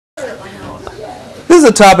This is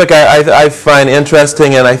a topic I find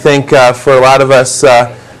interesting, and I think for a lot of us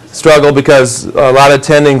struggle because a lot of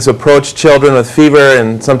attendings approach children with fever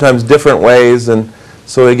in sometimes different ways, and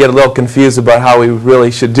so we get a little confused about how we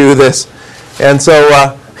really should do this. And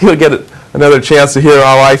so you'll get another chance to hear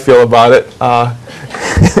how I feel about it.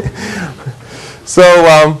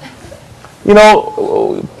 You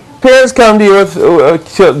know, parents come to you with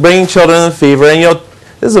bringing children with fever, and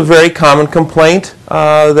this is a very common complaint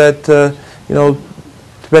that you know,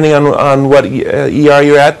 depending on what ER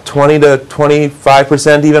you're at, 20 to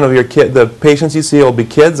 25% even of the patients you see will be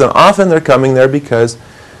kids, and often they're coming there because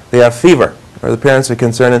they have fever, or the parents are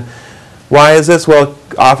concerned. And why is this? Well,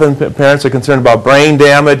 often parents are concerned about brain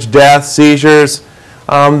damage, death, seizures.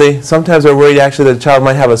 They sometimes are worried actually that the child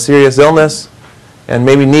might have a serious illness and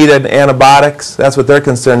maybe needed antibiotics. That's what they're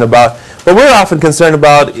concerned about. What we're often concerned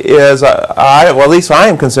about is, well, at least I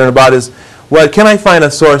am concerned about, is, well, can I find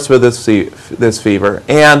a source for this fever?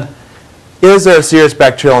 And is there a serious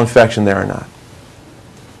bacterial infection there or not?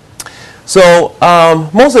 So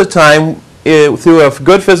most of the time, through a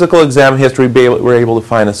good physical exam history, we're able to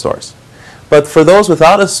find a source. But for those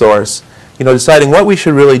without a source, you know, deciding what we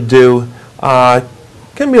should really do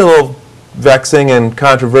can be a little vexing and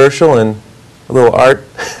controversial and a little art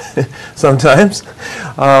sometimes.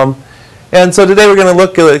 And so today we're going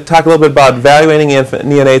to talk a little bit about evaluating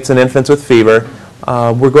neonates and infants with fever.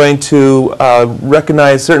 We're going to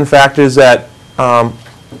recognize certain factors that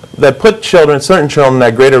put certain children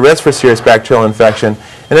at greater risk for serious bacterial infection,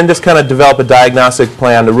 and then just kind of develop a diagnostic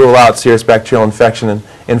plan to rule out serious bacterial infection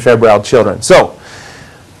in febrile children. So,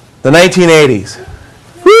 the 1980s.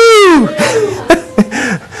 Woo!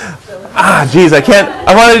 Geez, I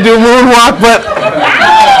wanted to do a moonwalk, but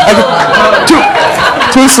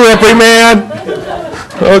too slippery, man.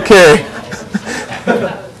 Okay.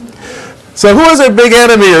 So who was our big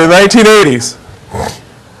enemy in the 1980s?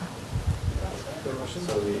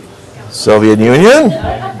 Soviet Union?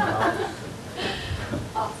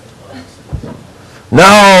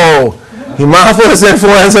 No. Haemophilus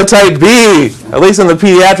influenza type B. At least in the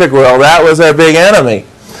pediatric world, that was our big enemy.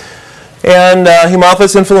 And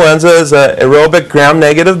Haemophilus influenza is an aerobic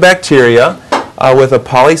gram-negative bacteria with a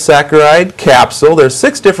polysaccharide capsule. There's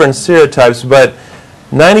 6 different serotypes, but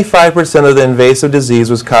 95% of the invasive disease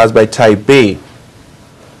was caused by type B.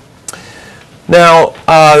 Now,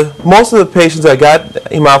 most of the patients that got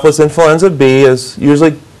Haemophilus influenza B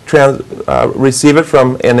usually receive it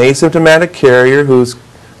from an asymptomatic carrier who's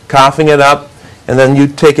coughing it up, and then you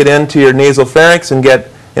take it into your nasal pharynx and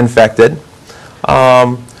get infected.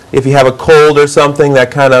 If you have a cold or something,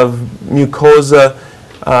 that kind of mucosa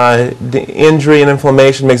injury and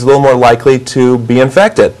inflammation makes it a little more likely to be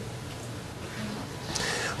infected.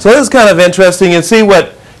 So this is kind of interesting. You see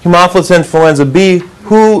what Haemophilus influenza B,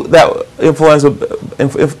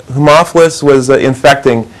 Haemophilus was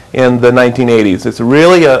infecting in the 1980s. It's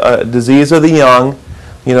really a disease of the young,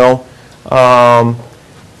 you know,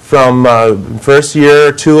 from first year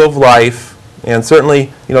or 2 of life. And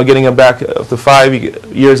certainly, you know, getting them back up to 5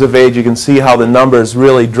 years of age, you can see how the numbers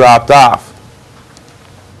really dropped off.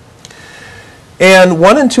 And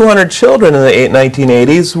 1 in 200 children in the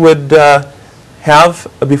 1980s would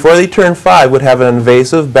before they turned 5, would have an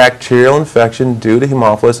invasive bacterial infection due to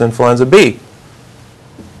Haemophilus influenza B.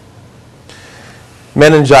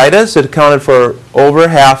 Meningitis, it accounted for over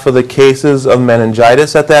half of the cases of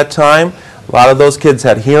meningitis at that time. A lot of those kids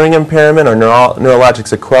had hearing impairment or neurologic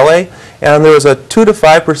sequelae, and there was a 2 to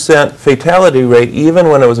 5% fatality rate even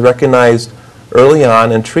when it was recognized early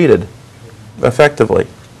on and treated effectively.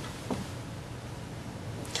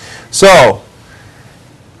 So,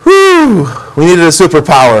 we needed a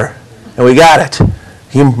superpower, and we got it.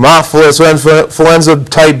 Haemophilus influenza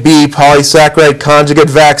type B polysaccharide conjugate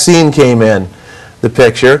vaccine came in the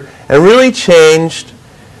picture and really changed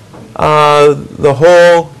the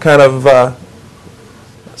whole kind of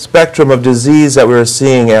spectrum of disease that we were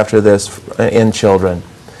seeing after this in children.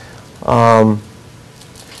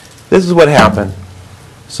 This is what happened.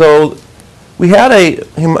 So we had a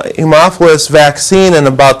Haemophilus vaccine in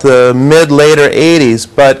about the mid-later 80s,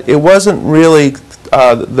 but it wasn't really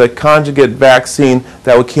the conjugate vaccine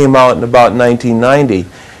that came out in about 1990.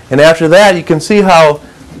 And after that, you can see how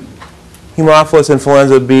Haemophilus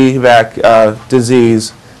influenza B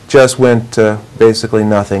disease just went to basically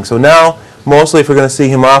nothing. So now, mostly if we're going to see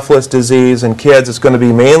Haemophilus disease in kids, it's going to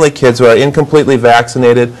be mainly kids who are incompletely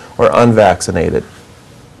vaccinated or unvaccinated.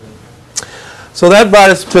 So that brought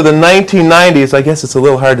us to the 1990s. I guess it's a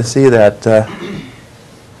little hard to see that. It's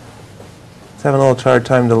having a little hard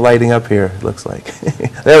time to lighting up here, it looks like.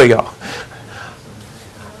 There we go.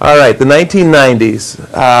 All right, the 1990s.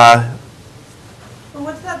 So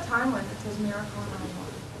what's that time when it says Miracle in Iowa?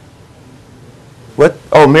 What?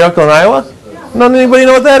 Oh, Miracle in Iowa? Yeah. None anybody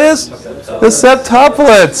know what that is? The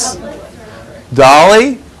septuplets.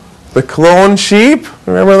 Dolly, the cloned sheep.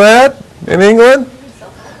 Remember that in England?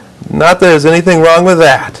 Not that there's anything wrong with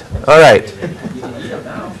that. All right.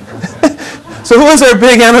 So who was our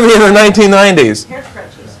big enemy in the 1990s? Hair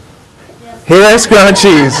scrunchies. Hair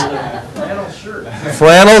scrunchies.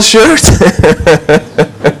 Flannel shirt.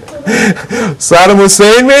 Saddam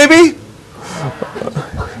Hussein, maybe?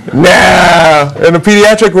 Nah. In the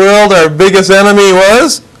pediatric world, our biggest enemy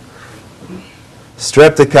was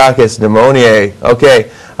Streptococcus pneumoniae.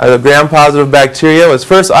 Okay. The gram-positive bacteria was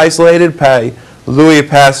first isolated by Louis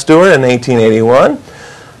Pasteur in 1881.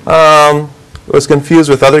 It was confused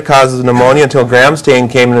with other causes of pneumonia until gram stain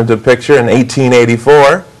came into the picture in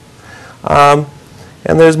 1884.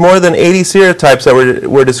 And there's more than 80 serotypes that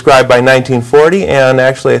were described by 1940, and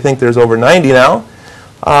actually I think there's over 90 now.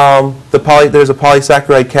 There's a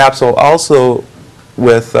polysaccharide capsule also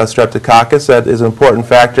with Streptococcus that is an important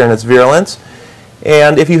factor in its virulence.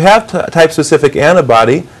 And if you have type-specific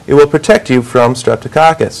antibody, it will protect you from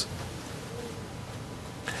Streptococcus.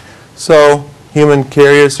 So human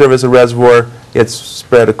carriers serve as a reservoir. It's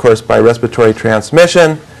spread, of course, by respiratory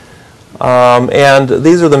transmission. And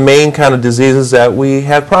these are the main kind of diseases that we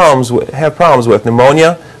have problems with: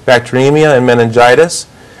 pneumonia, bacteremia, and meningitis.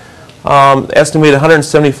 Estimated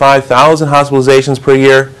 175,000 hospitalizations per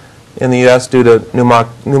year in the U.S. due to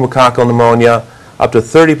pneumococcal pneumonia, up to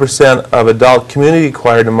 30% of adult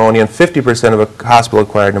community-acquired pneumonia and 50% of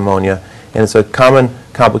hospital-acquired pneumonia. And it's a common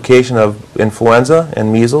complication of influenza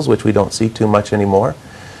and measles, which we don't see too much anymore.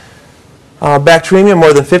 Bacteremia,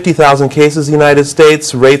 more than 50,000 cases in the United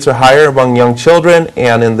States. Rates are higher among young children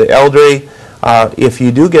and in the elderly. If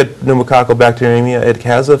you do get pneumococcal bacteremia, it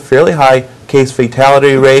has a fairly high case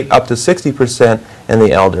fatality rate, up to 60% in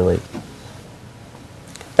the elderly.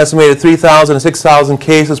 Estimated 3,000 to 6,000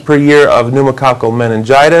 cases per year of pneumococcal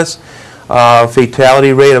meningitis.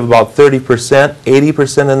 Fatality rate of about 30%,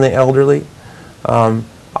 80% in the elderly.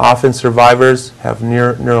 Often survivors have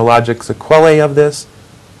neurologic sequelae of this.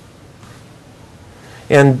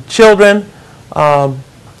 In children,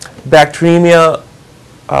 bacteremia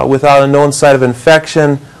without a known site of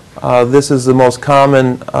infection, this is the most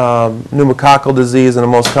common pneumococcal disease and the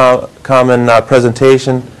most common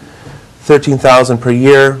presentation. 13,000 per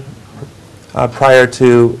year prior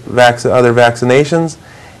to other vaccinations.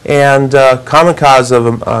 And common cause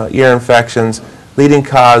of ear infections, leading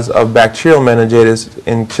cause of bacterial meningitis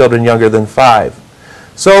in children younger than 5.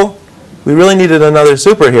 So we really needed another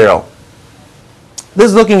superhero. This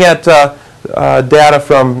is looking at data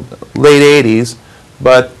from late 80s,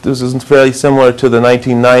 but this is fairly similar to the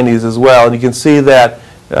 1990s as well. And you can see that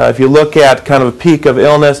if you look at kind of a peak of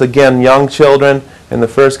illness, again, young children in the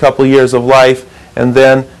first couple of years of life, and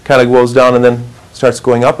then kind of goes down and then starts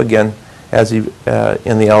going up again as in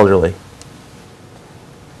the elderly.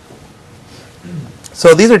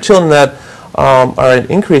 So these are children that are at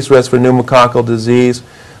increased risk for pneumococcal disease.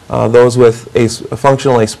 Those with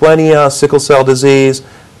functional asplenia, sickle cell disease,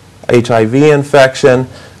 HIV infection,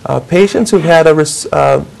 patients who've had a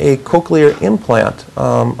cochlear implant.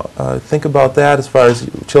 Think about that as far as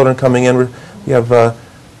children coming in. We have a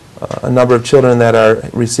number of children that are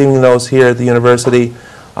receiving those here at the university.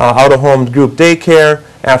 Out-of-home group daycare,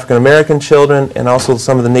 African American children, and also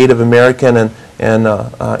some of the Native American and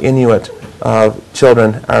Inuit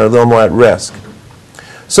children are a little more at risk.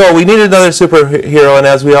 So we needed another superhero, and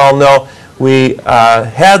as we all know, we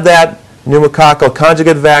had that pneumococcal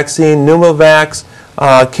conjugate vaccine, Pneumovax,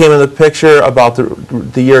 came in the picture about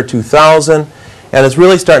the year 2000, and it's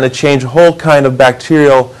really starting to change a whole kind of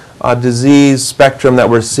bacterial disease spectrum that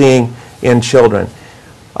we're seeing in children.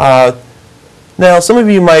 Now, some of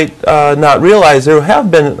you might not realize there have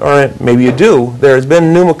been, or maybe you do, there's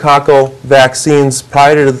been pneumococcal vaccines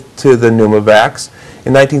prior to the Pneumovax.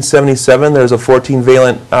 In 1977, there was a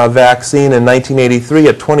 14-valent vaccine. In 1983,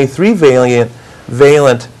 a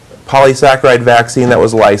 23-valent polysaccharide vaccine that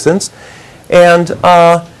was licensed. And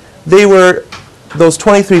those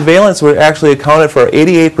 23 valents were actually accounted for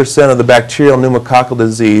 88% of the bacterial pneumococcal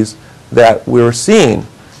disease that we were seeing.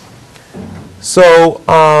 So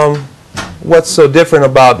what's so different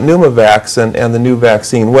about Pneumovax and the new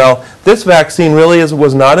vaccine? Well, this vaccine really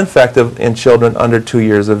was not effective in children under 2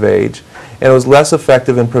 years of age, and it was less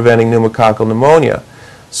effective in preventing pneumococcal pneumonia.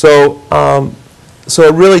 So, so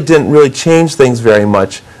it really didn't change things very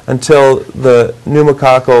much until the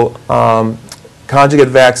pneumococcal conjugate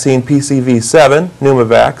vaccine PCV7,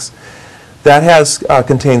 Pneumovax, that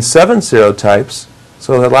contains 7 serotypes.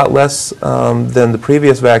 So a lot less than the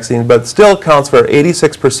previous vaccine, but still accounts for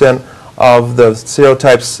 86% of the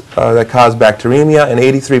serotypes that cause bacteremia and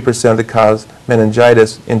 83% that cause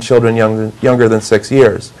meningitis in children younger than 6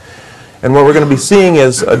 years. And what we're going to be seeing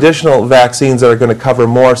is additional vaccines that are going to cover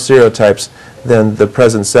more serotypes than the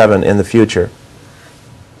present 7 in the future.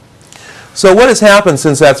 So what has happened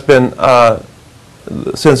since that's been,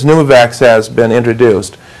 since Pneumovax has been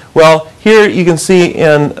introduced? Well, here you can see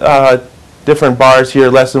in different bars here,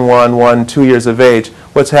 less than 1, 1, 2 years of age,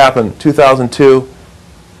 what's happened. 2002,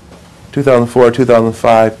 2004,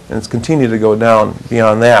 2005, and it's continued to go down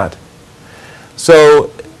beyond that.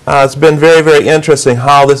 So it's been very, very interesting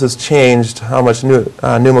how this has changed, how much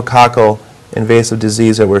pneumococcal invasive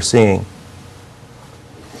disease that we're seeing.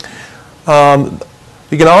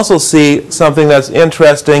 You can also see something that's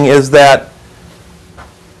interesting is that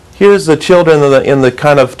here's the children in the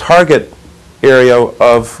kind of target area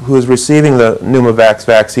of who's receiving the Pneumovax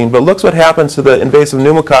vaccine, but look what happens to the invasive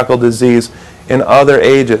pneumococcal disease in other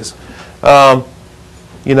ages.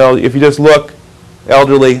 You know, if you just look,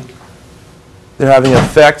 elderly, they're having an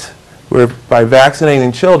effect where by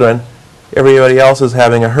vaccinating children, everybody else is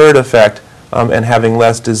having a herd effect and having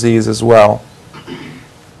less disease as well.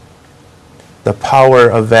 The power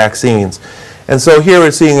of vaccines. And so here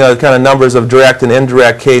we're seeing kind of numbers of direct and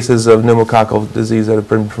indirect cases of pneumococcal disease that have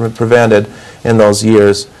been prevented in those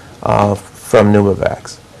years from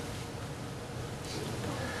Pneumovax.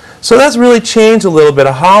 So that's really changed a little bit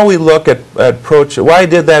of how we look at approach. Why I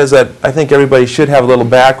did that is that I think everybody should have a little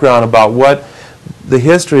background about what the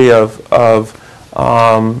history of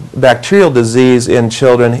bacterial disease in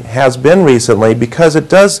children has been recently, because it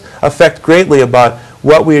does affect greatly about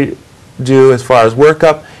what we do as far as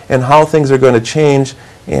workup and how things are going to change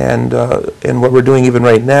and what we're doing even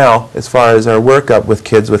right now as far as our workup with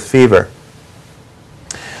kids with fever.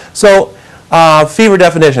 So fever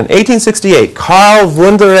definition. 1868, Karl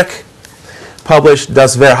Wunderlich published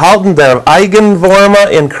Das Verhalten der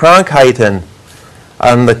Eigenwürmer in Krankheiten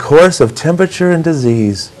on the course of temperature and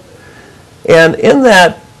disease. And in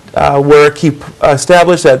that work, he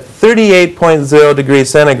established that 38.0 degrees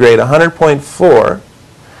centigrade, 100.4,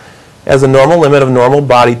 as a normal limit of normal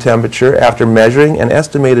body temperature after measuring an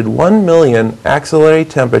estimated 1 million axillary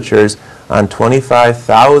temperatures on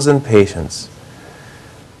 25,000 patients.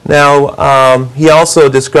 Now, he also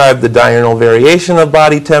described the diurnal variation of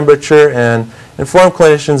body temperature and informed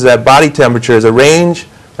clinicians that body temperature is a range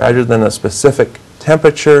rather than a specific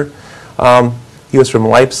temperature. He was from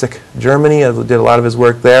Leipzig, Germany. Did a lot of his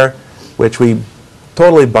work there, which we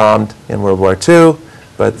totally bombed in World War II.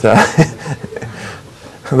 But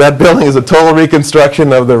that building is a total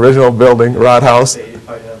reconstruction of the original building, Rathaus. They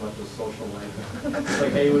probably have much of social life. It's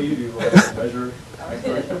like, hey, what do you do? Measure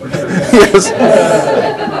axillary temperature? Yes.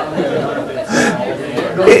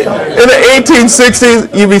 In the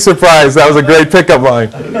 1860s, you'd be surprised. That was a great pickup line.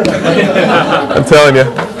 I'm telling you.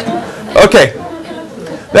 Okay.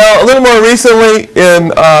 Now, a little more recently,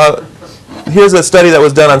 here's a study that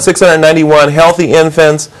was done on 691 healthy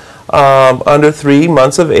infants under 3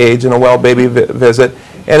 months of age in a well baby visit.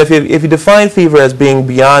 And if you define fever as being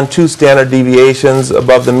beyond 2 standard deviations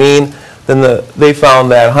above the mean, then they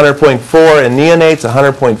found that 100.4 in neonates,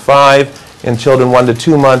 100.5 in children 1 to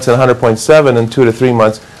 2 months, and 100.7 in 2 to 3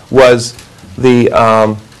 months was the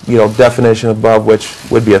definition above which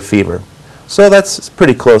would be a fever. So that's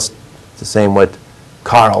pretty close to the same what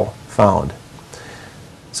Karl found.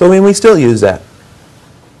 So I mean, we still use that.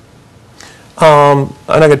 I'm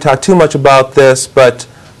not going to talk too much about this, but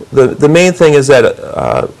the main thing is that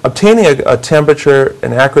obtaining a temperature,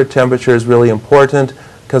 an accurate temperature, is really important,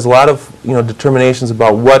 because a lot of determinations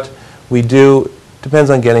about what we do depends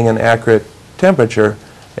on getting an accurate temperature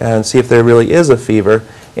and see if there really is a fever.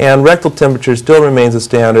 And rectal temperature still remains a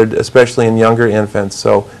standard, especially in younger infants.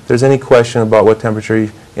 So if there's any question about what temperature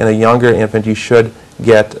in a younger infant, you should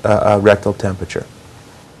get a rectal temperature.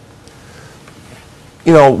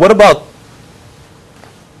 What about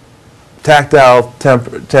tactile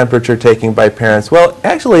temperature taking by parents? Well,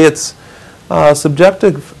 actually, it's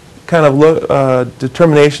subjective kind of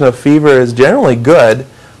determination of fever is generally good,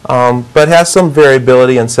 but has some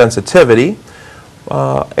variability and sensitivity.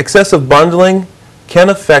 Excessive bundling can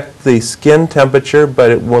affect the skin temperature, but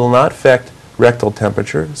it will not affect rectal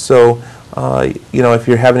temperature. So, if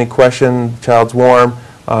you have any question, child's warm,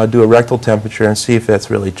 do a rectal temperature and see if that's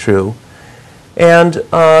really true. And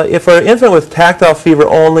if an infant with tactile fever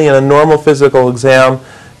only in a normal physical exam,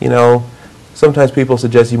 sometimes people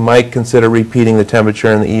suggest you might consider repeating the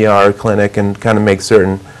temperature in the ER clinic and kind of make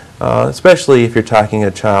certain, especially if you're talking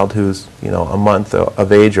a child who's a month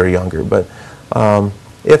of age or younger. But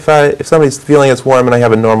if somebody's feeling it's warm and I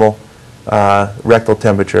have a normal rectal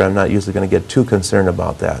temperature, I'm not usually going to get too concerned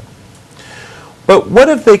about that. But what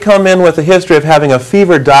if they come in with a history of having a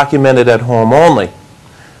fever documented at home only?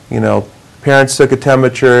 You know, parents took a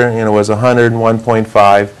temperature, and it was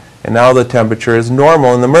 101.5, and now the temperature is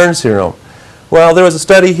normal in the emergency room. Well, there was a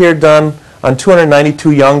study here done on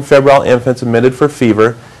 292 young febrile infants admitted for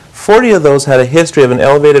fever. 40 of those had a history of an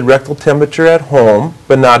elevated rectal temperature at home,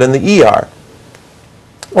 but not in the ER.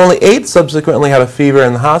 Only 8 subsequently had a fever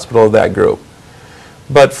in the hospital of that group,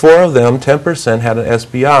 but 4 of them, 10%, had an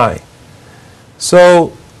SBI.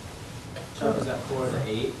 So, Chuck, is that 4 of the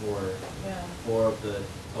 8 or 4 of the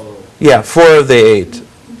total? yeah, 4 of the 8.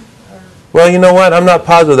 Well, you know what? I'm not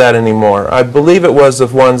positive of that anymore. I believe it was the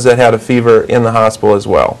ones that had a fever in the hospital as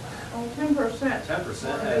well. Oh, 10%.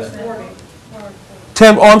 10% had a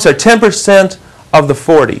 10, oh, I'm sorry, 10% of the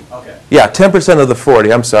 40. Okay. Yeah, 10% of the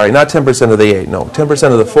 40. I'm sorry, not 10% of the 8. No,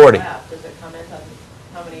 10% of the 40. Does it comment on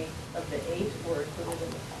how many of the 8 were included in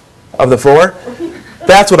the... Of the 4?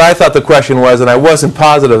 That's what I thought the question was, and I wasn't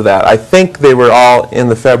positive of that. I think they were all in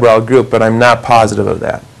the febrile group, but I'm not positive of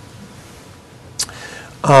that.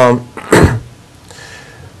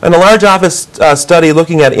 In a large office study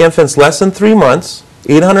looking at infants less than 3 months,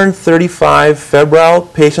 835 febrile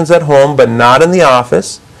patients at home, but not in the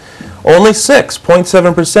office. Only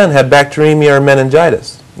 6.7% had bacteremia or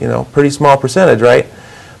meningitis. You know, pretty small percentage, right?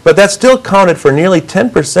 But that still counted for nearly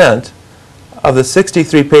 10% of the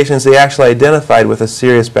 63 patients they actually identified with a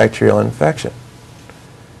serious bacterial infection.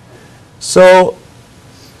 So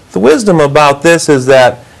the wisdom about this is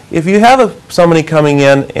that if you have somebody coming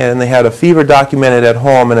in and they had a fever documented at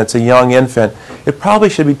home and it's a young infant, it probably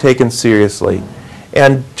should be taken seriously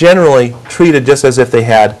and generally treated just as if they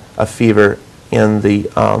had a fever in the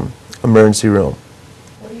emergency room.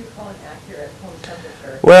 What do you call an accurate home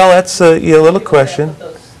temperature? Well, that's a little People question. that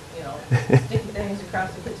put those, sticky things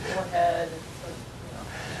across the kid's forehead,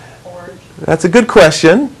 orange. That's a good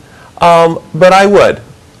question, but I would.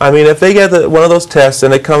 I mean, if they get one of those tests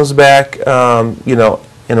and it comes back,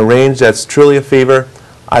 in a range that's truly a fever,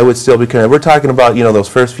 I would still be concerned. We're talking about, those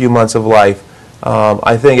first few months of life.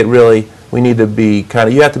 I think we need to be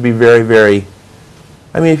you have to be very, very,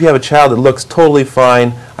 I mean, if you have a child that looks totally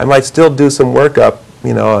fine, I might still do some workup,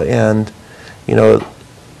 and,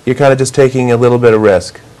 you're kind of just taking a little bit of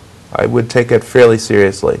risk. I would take it fairly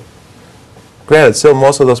seriously. Granted, still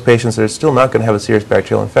most of those patients are still not going to have a serious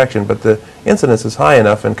bacterial infection, but the incidence is high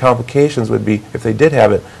enough and complications would be, if they did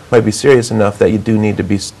have it, might be serious enough that you do need to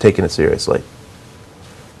be taking it seriously.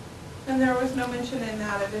 And there was no mention in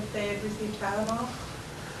that of if they had received Tylenol?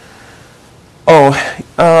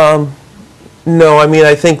 Oh, no, I mean,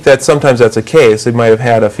 I think that sometimes that's the case. They might have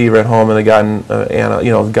had a fever at home and they gotten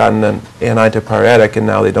an antipyretic and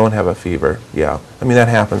now they don't have a fever. Yeah, I mean, that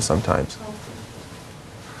happens sometimes.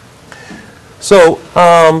 So,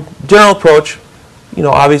 general approach,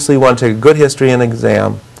 obviously you want to take a good history and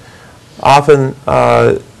exam. Often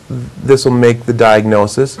this will make the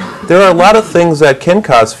diagnosis. There are a lot of things that can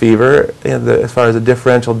cause fever as far as a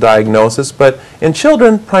differential diagnosis, but in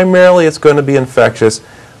children primarily it's going to be infectious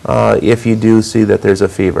if you do see that there's a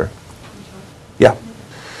fever. Yeah.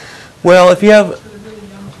 Well, if you have,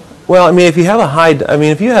 if you have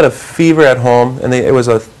if you had a fever at home and it was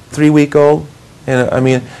a 3-week-old, and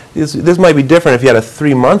this might be different if you had a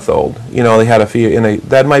 3-month-old, they had a fever,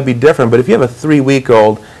 that might be different, but if you have a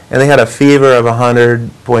 3-week-old and they had a fever of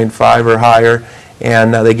 100.5 or higher,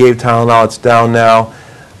 and they gave Tylenol, it's down now,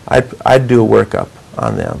 I'd do a workup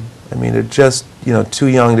on them. I mean, they're just, too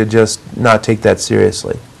young to just not take that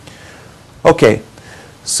seriously. Okay,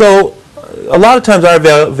 so a lot of times our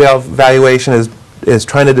evaluation is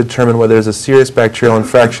trying to determine whether there's a serious bacterial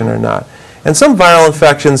infection or not. And some viral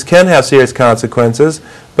infections can have serious consequences,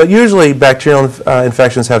 but usually bacterial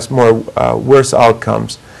infections have worse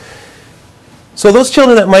outcomes. So those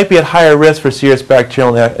children that might be at higher risk for serious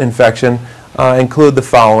bacterial infection include the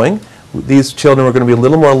following. These children are going to be a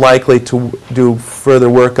little more likely to do further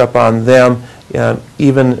workup on them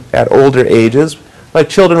even at older ages, like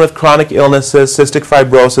children with chronic illnesses, cystic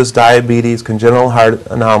fibrosis, diabetes, congenital heart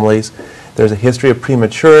anomalies. There's a history of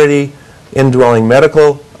prematurity, indwelling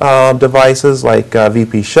medical devices like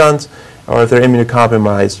VP shunts, or if they're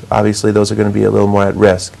immunocompromised, obviously those are going to be a little more at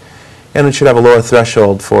risk. And it should have a lower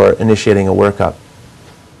threshold for initiating a workup.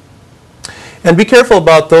 And be careful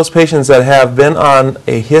about those patients that have been on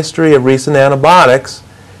a history of recent antibiotics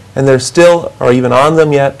and they're still, or even on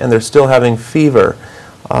them yet, and they're still having fever.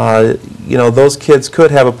 Those kids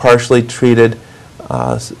could have a partially treated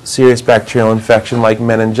serious bacterial infection like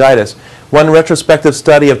meningitis. One retrospective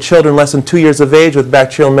study of children less than 2 years of age with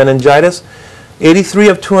bacterial meningitis, 83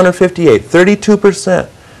 of 258, 32%,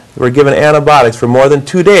 were given antibiotics for more than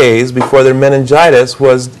 2 days before their meningitis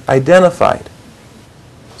was identified.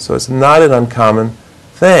 So it's not an uncommon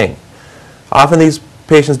thing. Often these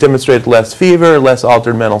patients demonstrated less fever, less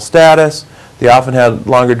altered mental status. They often had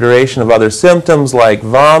longer duration of other symptoms like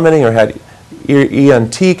vomiting or had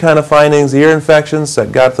ENT kind of findings, ear infections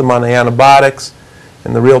that got them on antibiotics,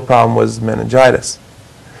 and the real problem was meningitis.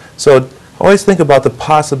 So always think about the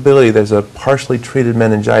possibility there's a partially treated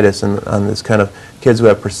meningitis on this kind of kids who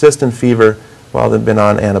have persistent fever while they've been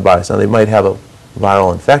on antibiotics. Now they might have a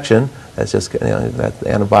viral infection. That's just, that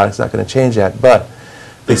antibiotic's not going to change that, but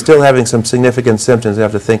they're still having some significant symptoms. You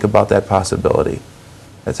have to think about that possibility.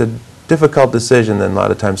 It's a difficult decision then a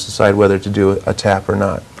lot of times to decide whether to do a TAP or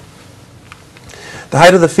not. The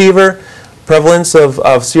height of the fever, prevalence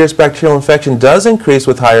of serious bacterial infection does increase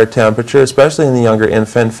with higher temperature, especially in the younger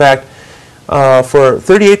infant. In fact, for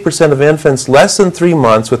 38% of infants less than 3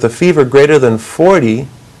 months with a fever greater than 40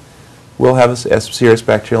 will have a serious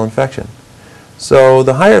bacterial infection. So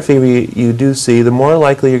the higher fever you do see, the more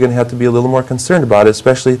likely you're going to have to be a little more concerned about it,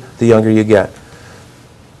 especially the younger you get.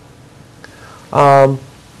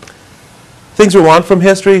 Things we want from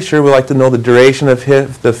history, sure, we like to know the duration of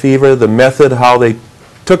the fever, the method, how they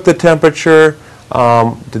took the temperature,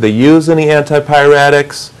 did they use any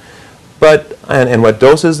antipyretics, and what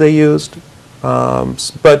doses they used.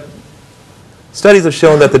 But studies have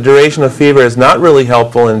shown that the duration of fever is not really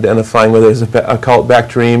helpful in identifying whether there's occult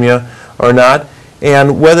bacteremia or not,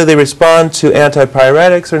 and whether they respond to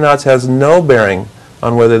antipyretics or not has no bearing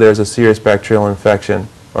on whether there's a serious bacterial infection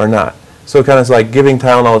or not. So kind of like giving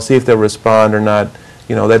Tylenol to see if they'll respond or not,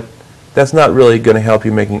 that's not really going to help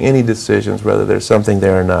you making any decisions whether there's something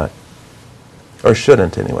there or not, or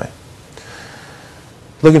shouldn't anyway.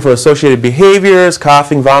 Looking for associated behaviors,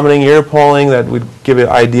 coughing, vomiting, ear pulling, that would give you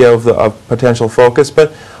an idea of potential focus.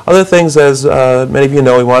 But other things, as many of you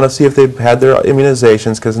know, we want to see if they've had their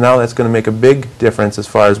immunizations, because now that's going to make a big difference as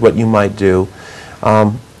far as what you might do.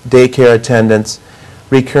 Daycare attendance,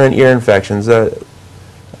 recurrent ear infections.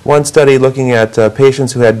 One study looking at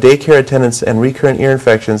patients who had daycare attendance and recurrent ear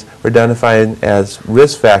infections were identified as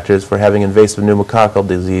risk factors for having invasive pneumococcal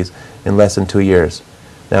disease in less than 2 years.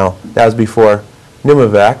 Now, that was before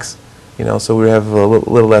Pneumovax, so we have a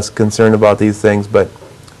little less concern about these things, but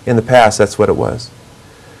in the past, that's what it was.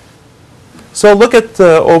 So look at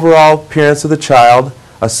the overall appearance of the child.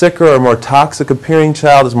 A sicker or more toxic appearing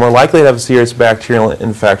child is more likely to have a serious bacterial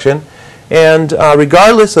infection. And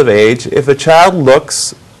regardless of age, if a child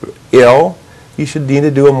looks ill, you should need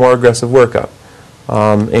to do a more aggressive workup,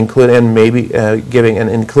 including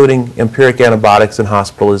empiric antibiotics and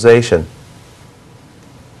hospitalization.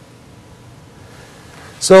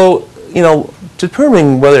 So,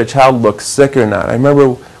 determining whether a child looks sick or not. I remember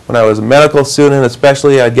when I was a medical student,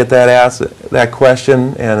 especially, I'd get that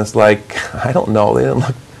question, and it's like, I don't know. They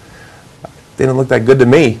didn't look that good to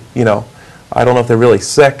me. I don't know if they're really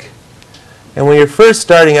sick. And when you're first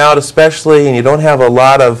starting out, especially, and you don't have a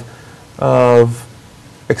lot of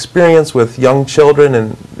experience with young children,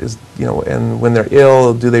 and and when they're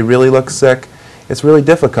ill, do they really look sick? It's really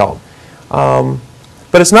difficult.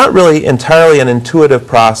 But it's not really entirely an intuitive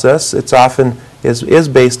process. It's often is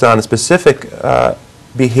based on a specific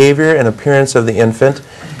behavior and appearance of the infant.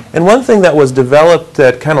 And one thing that was developed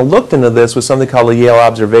that kind of looked into this was something called the Yale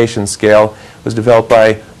Observation Scale. It was developed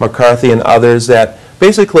by McCarthy and others that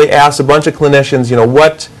basically asked a bunch of clinicians,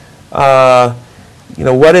 what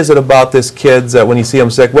is it about this kid's that when you see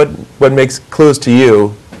them sick, what makes clues to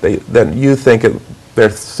you that you think they're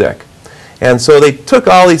sick? And so they took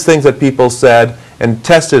all these things that people said and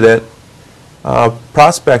tested it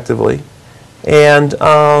prospectively, and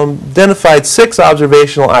identified 6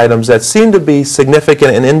 observational items that seemed to be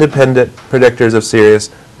significant and independent predictors of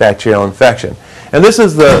serious bacterial infection. And this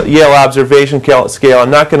is the Yale Observation Scale.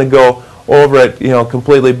 I'm not going to go over it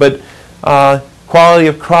completely, but quality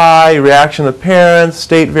of cry, reaction of parents,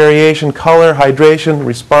 state variation, color, hydration,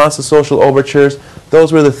 response to social overtures.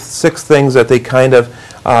 Those were the 6 things that they kind of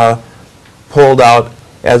pulled out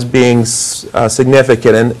as being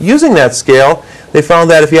significant. And using that scale, they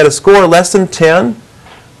found that if you had a score less than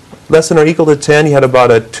or equal to 10, you had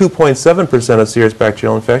about a 2.7% of serious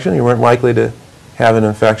bacterial infection. You weren't likely to have an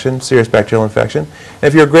infection, serious bacterial infection. And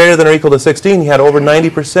if you're greater than or equal to 16, you had over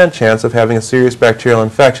 90% chance of having a serious bacterial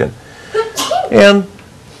infection. And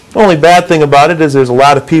the only bad thing about it is there's a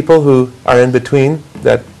lot of people who are in between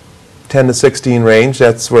that 10 to 16 range.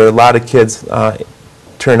 That's where a lot of kids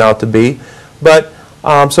turn out to be. But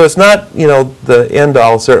so it's not, the end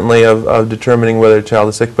all certainly of determining whether a child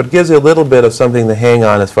is sick, but it gives you a little bit of something to hang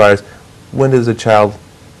on as far as when does a child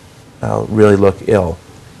really look ill.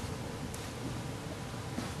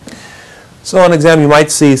 So on exam, you might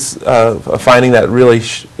see a finding that really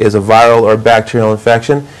is a viral or bacterial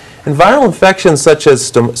infection. And viral infections such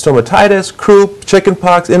as stomatitis, croup,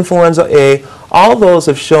 chickenpox, influenza A, all those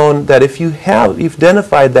have shown that if you've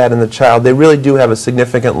identified that in the child, they really do have a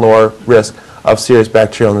significant lower risk of serious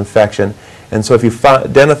bacterial infection. And so if you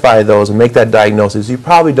identify those and make that diagnosis, you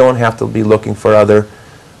probably don't have to be looking for other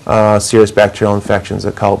serious bacterial infections,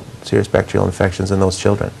 occult serious bacterial infections in those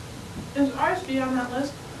children. Is RSV on that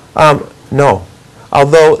list? No.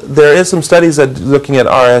 Although there is some studies that looking at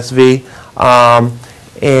RSV,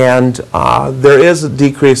 and there is a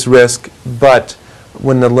decreased risk, but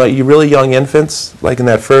when you really young infants, like in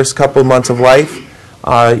that first couple months of life,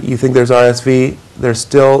 you think there's RSV, there's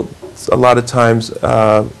still a lot of times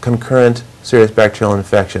concurrent serious bacterial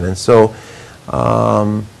infection. And so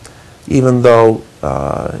even though,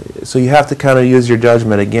 so you have to kind of use your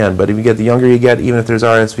judgment again, but if you get, the younger you get, even if there's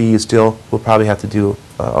RSV, you still will probably have to do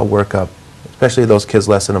a workup, especially those kids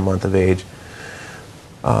less than a month of age,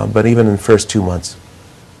 but even in the first 2 months.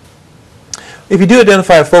 If you do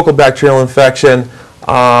identify a focal bacterial infection,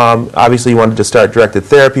 obviously you wanted to start directed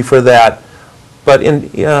therapy for that. But in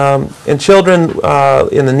children,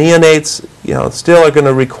 in the neonates, still are going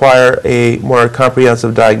to require a more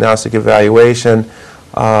comprehensive diagnostic evaluation.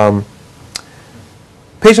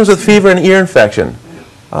 Patients with fever and ear infection.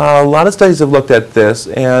 A lot of studies have looked at this,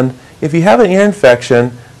 and if you have an ear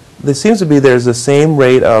infection, there seems to be there's the same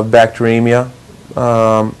rate of bacteremia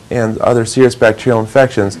and other serious bacterial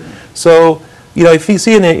infections. So, if you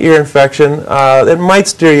see an ear infection, it might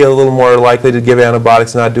steer you a little more likely to give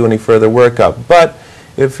antibiotics and not do any further workup. But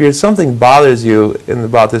if something bothers you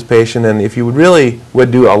about this patient, and if you really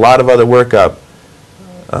would do a lot of other workup,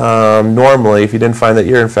 normally, if you didn't find that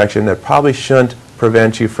ear infection, that probably shouldn't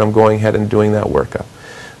prevent you from going ahead and doing that workup.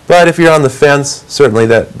 But if you're on the fence, certainly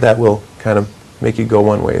that will kind of make you go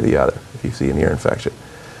one way or the other if you see an ear infection.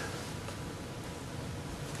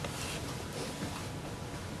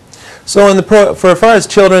 So for as far as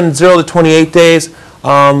children 0 to 28 days,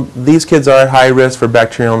 these kids are at high risk for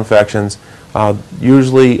bacterial infections,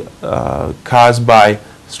 usually caused by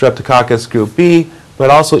Streptococcus group B, but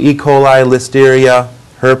also E. coli, Listeria,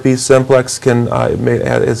 herpes simplex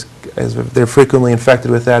they're frequently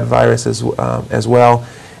infected with that virus as well,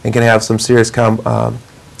 and can have some serious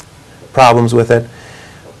problems with it.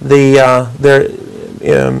 Their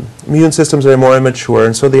immune systems are more immature,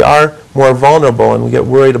 and so they are more vulnerable, and we get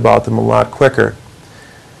worried about them a lot quicker.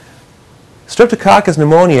 Streptococcus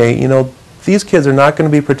pneumoniae, these kids are not going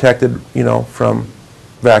to be protected, from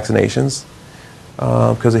vaccinations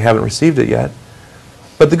because they haven't received it yet.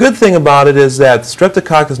 But the good thing about it is that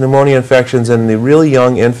Streptococcus pneumonia infections in the really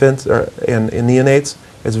young infants or in neonates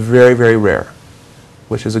is very, very rare,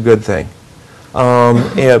 which is a good thing.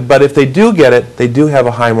 But if they do get it, they do have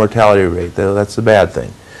a high mortality rate. That's the bad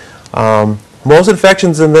thing. Most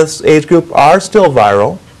infections in this age group are still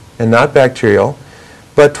viral and not bacterial,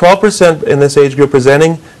 but 12% in this age group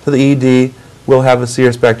presenting to the ED will have a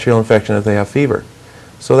serious bacterial infection if they have fever.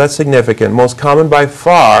 So that's significant. Most common by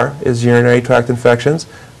far is urinary tract infections,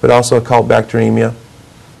 but also occult bacteremia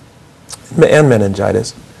and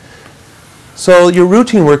meningitis. So your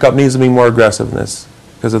routine workup needs to be more aggressive in this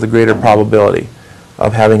because of the greater probability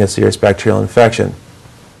of having a serious bacterial infection.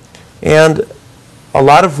 And a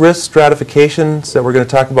lot of risk stratifications that we're going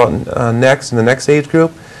to talk about next in the next age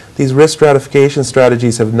group, these risk stratification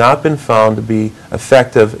strategies have not been found to be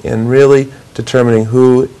effective in really determining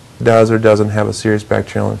who does or doesn't have a serious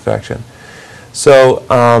bacterial infection.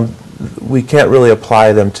 So we can't really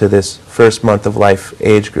apply them to this first month of life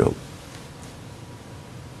age group.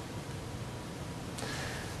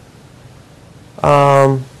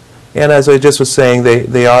 And as I just was saying,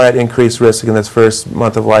 they are at increased risk in this first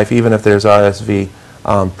month of life. Even if there's RSV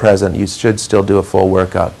present, you should still do a full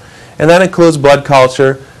workup. And that includes blood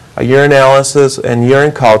culture, a urinalysis, and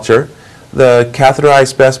urine culture. The catheterized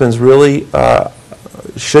specimens really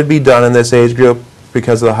should be done in this age group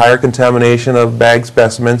because of the higher contamination of bagged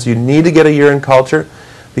specimens. You need to get a urine culture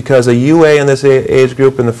because a UA in this age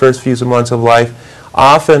group in the first few months of life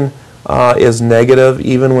often is negative,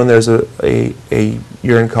 even when there's a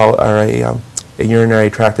urinary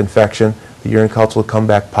tract infection. The urine culture will come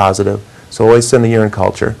back positive. So always send the urine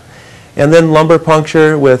culture. And then lumbar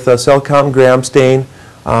puncture with cell count and gram stain.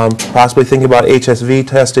 Possibly thinking about HSV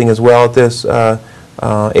testing as well at this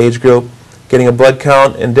age group. Getting a blood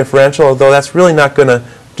count and differential, although that's really not going to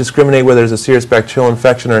discriminate whether there's a serious bacterial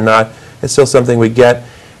infection or not. It's still something we get.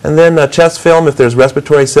 And then chest film if there's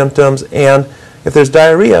respiratory symptoms, and if there's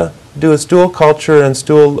diarrhea, do a stool culture and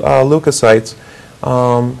stool leukocytes.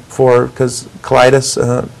 because colitis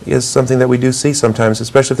is something that we do see sometimes,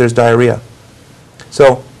 especially if there's diarrhea.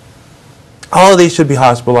 So all of these should be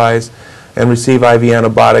hospitalized and receive IV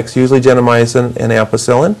antibiotics, usually gentamicin and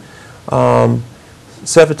ampicillin.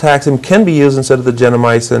 Cefotaxime can be used instead of the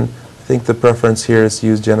gentamicin. I think the preference here is to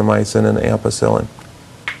use gentamicin and ampicillin.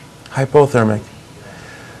 Hypothermic.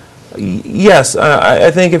 Yes,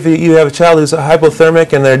 I think if you have a child who's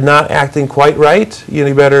hypothermic and they're not acting quite right,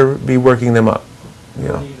 you better be working them up. You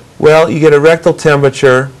know. Well, you get a rectal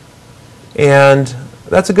temperature, and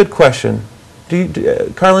that's a good question.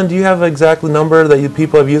 Carlin, do you have an exact number that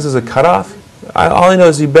people have used as a cutoff? All I know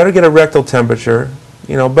is you better get a rectal temperature,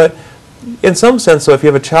 but in some sense, so if you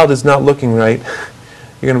have a child who's not looking right,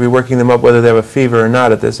 you're going to be working them up whether they have a fever or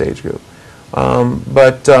not at this age group.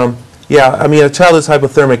 Yeah, I mean, a child who's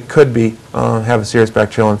hypothermic could have a serious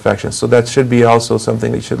bacterial infection, so that should be also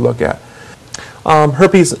something that you should look at.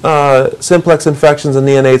 Herpes simplex infections in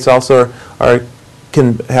neonates also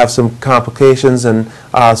can have some complications, and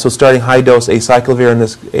so starting high-dose acyclovir in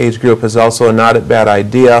this age group is also not a bad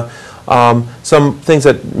idea. Some things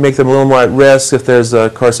that make them a little more at risk if there's,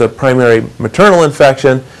 of course, a primary maternal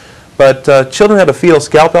infection, but children who have a fetal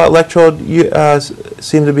scalp electrode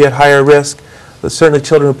seem to be at higher risk. Certainly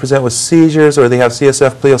children who present with seizures or they have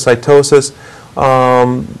CSF pleocytosis,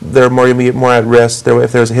 they're more at risk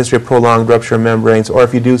if there's a history of prolonged rupture of membranes, or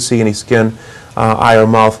if you do see any skin, eye or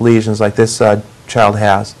mouth lesions like this child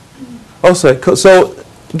has. So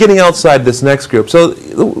getting outside this next group. So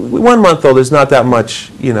 1 month old, there's not that much,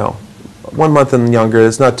 1 month and younger,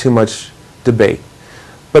 there's not too much debate.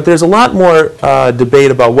 But there's a lot more debate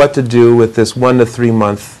about what to do with this 1 to 3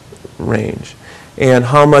 month range. And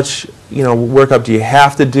how much workup do you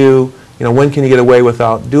have to do? When can you get away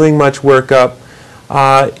without doing much workup?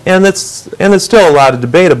 And there's still a lot of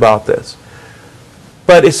debate about this.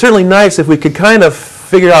 But it's certainly nice if we could kind of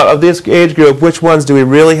figure out of this age group which ones do we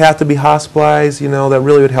really have to be hospitalized. That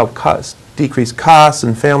really would help decrease costs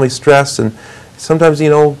and family stress. And sometimes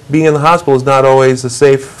being in the hospital is not always a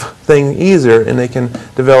safe thing either, and they can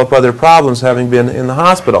develop other problems having been in the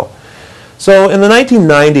hospital. So in the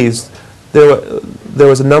 1990s. There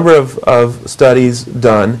was a number of studies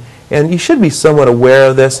done, and you should be somewhat aware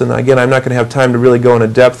of this, and again, I'm not going to have time to really go into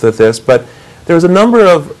depth with this, but there was a number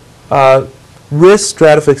of risk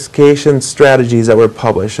stratification strategies that were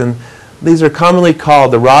published, and these are commonly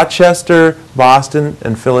called the Rochester, Boston,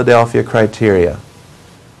 and Philadelphia criteria.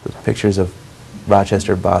 The pictures of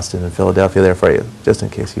Rochester, Boston, and Philadelphia there for you, just in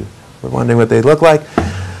case you were wondering what they look like.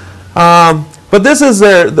 But this is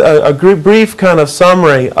a brief kind of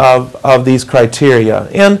summary of these criteria.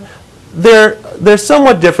 And they're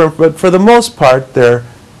somewhat different, but for the most part, they're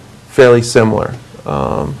fairly similar.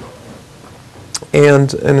 And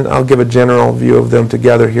I'll give a general view of them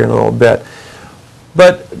together here in a little bit.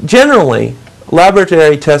 But generally,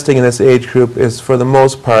 laboratory testing in this age group is, for the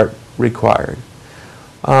most part, required.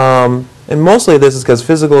 And mostly this is because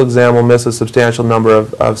physical exam will miss a substantial number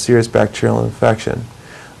of serious bacterial infection.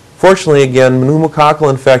 Fortunately, again, pneumococcal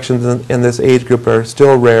infections in this age group are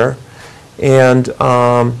still rare,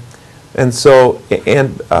 but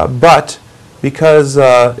because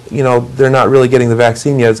they're not really getting the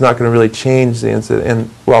vaccine yet, it's not going to really change the incidence. And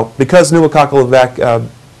well, because pneumococcal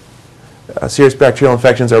serious bacterial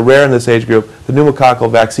infections are rare in this age group, the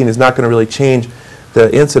pneumococcal vaccine is not going to really change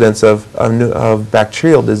the incidence of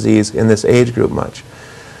bacterial disease in this age group much.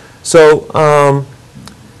 So.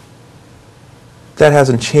 That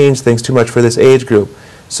hasn't changed things too much for this age group.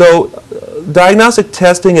 So diagnostic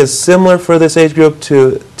testing is similar for this age group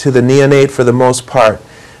to the neonate for the most part.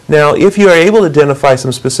 Now, if you are able to identify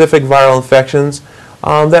some specific viral infections,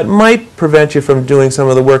 that might prevent you from doing some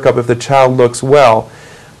of the workup if the child looks well.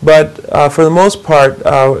 But for the most part,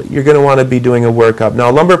 you're going to want to be doing a workup.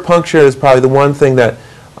 Now, lumbar puncture is probably the one thing that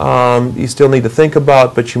you still need to think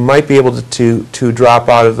about, but you might be able to drop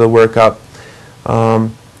out of the workup.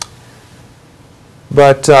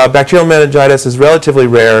 But bacterial meningitis is relatively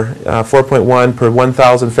rare, 4.1 per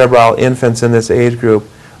 1,000 febrile infants in this age group.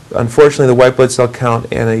 Unfortunately, the white blood cell count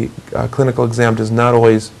and a clinical exam does not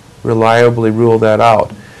always reliably rule that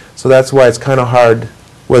out. So that's why it's kind of hard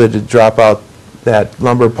whether to drop out that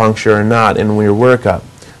lumbar puncture or not in your workup.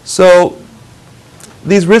 So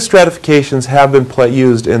these risk stratifications have been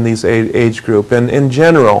used in these age group, and in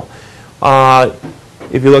general,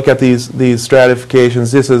 if you look at these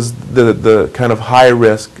stratifications, this is the kind of high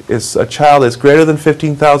risk. It's a child that's greater than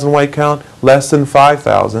 15,000 white count, less than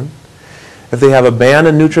 5,000. If they have a band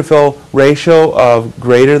and neutrophil ratio of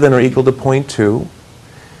greater than or equal to 0.2.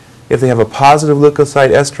 if they have a positive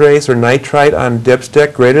leukocyte esterase or nitrite on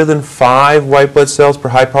dipstick, greater than 5 white blood cells per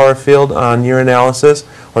high power field on urinalysis,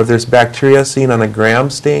 or if there's bacteria seen on a Gram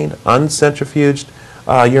stain, uncentrifuged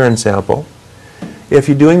urine sample. If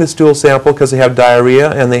you're doing the stool sample because they have diarrhea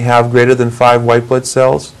and they have greater than 5 white blood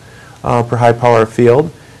cells per high power field,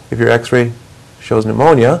 if your x-ray shows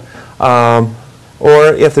pneumonia,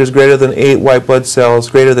 or if there's greater than 8 white blood cells,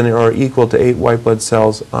 greater than or equal to 8 white blood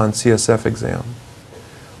cells on CSF exam.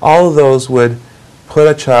 All of those would put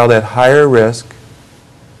a child at higher risk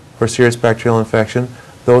for serious bacterial infection.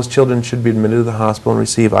 Those children should be admitted to the hospital and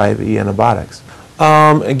receive IV antibiotics.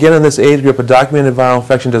 Again, in this age group, a documented viral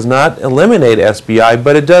infection does not eliminate SBI,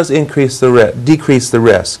 but it does decrease the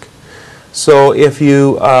risk. So if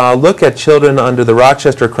you look at children under the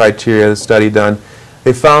Rochester criteria study done,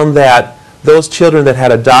 they found that those children that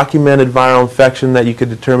had a documented viral infection that you could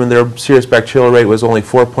determine their serious bacterial rate was only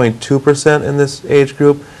 4.2% in this age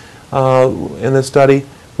group in this study,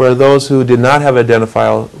 where those who did not have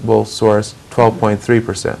identifiable source,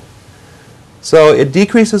 12.3%. So it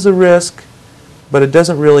decreases the risk, but it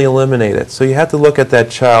doesn't really eliminate it. So you have to look at that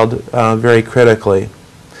child very critically.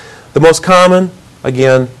 The most common,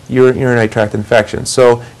 again, urinary tract infection.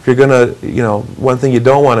 So if you're going to, one thing you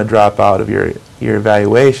don't want to drop out of your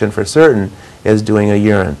evaluation for certain is doing a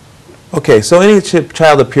urine. Okay, so any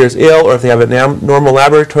child appears ill, or if they have a normal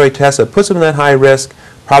laboratory test that puts them in that high risk,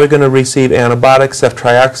 probably going to receive antibiotics.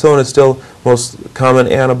 Ceftriaxone is still most common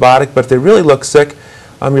antibiotic, but if they really look sick,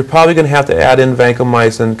 you're probably going to have to add in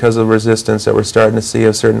vancomycin because of resistance that we're starting to see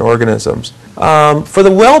of certain organisms. For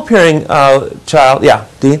the well-appearing child, yeah,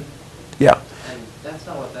 Dean? Yeah. And that's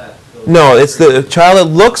not what that goes No, it's the child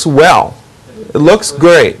that looks well. It looks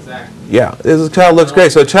great. Exactly. Yeah, the child looks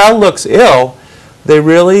great. So a child looks ill, they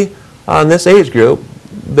really, on this age group,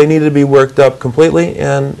 they need to be worked up completely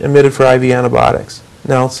and admitted for IV antibiotics.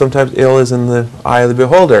 Now, sometimes ill is in the eye of the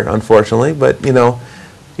beholder, unfortunately, but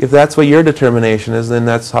if that's what your determination is, then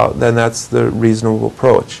that's the reasonable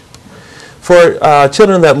approach. For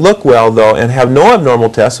children that look well, though, and have no abnormal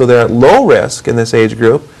tests, so they're at low risk in this age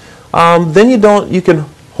group, then you can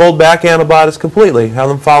hold back antibiotics completely, have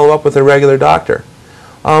them follow up with a regular doctor.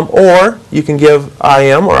 Or you can give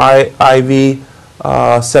IM or IV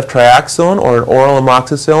ceftriaxone or oral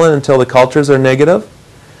amoxicillin until the cultures are negative.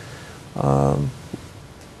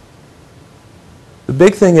 The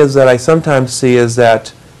big thing is that I sometimes see is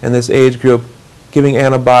that in this age group, giving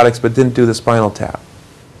antibiotics but didn't do the spinal tap.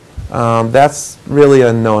 That's really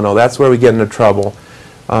a no-no. That's where we get into trouble.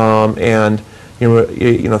 And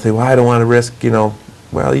think, well, I don't want to risk,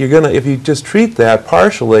 well, you're gonna, if you just treat that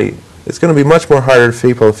partially, it's going to be much more harder for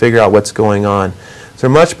people to figure out what's going on. So they're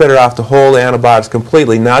much better off to hold antibiotics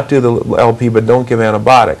completely, not do the LP, but don't give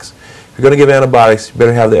antibiotics. If you're going to give antibiotics, you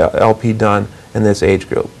better have the LP done in this age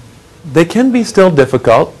group. They can be still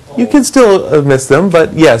difficult. You can still miss them,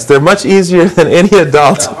 but yes, they're much easier than any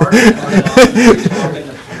adult.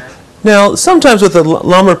 Now, sometimes with a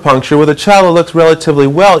lumbar puncture, with a child that looks relatively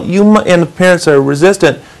well, and the parents are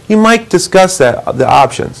resistant, you might discuss the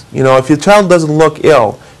options. If your child doesn't look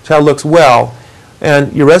ill, child looks well,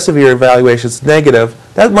 and your rest of your evaluation is negative,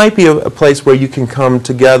 that might be a place where you can come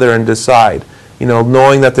together and decide,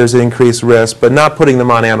 knowing that there's an increased risk, but not putting them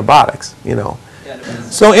on antibiotics,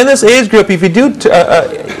 So in this age group, if you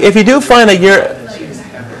do find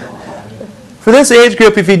for this age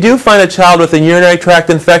group, if you do find a child with a urinary tract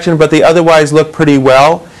infection, but they otherwise look pretty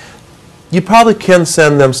well, you probably can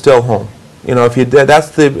send them still home. If that's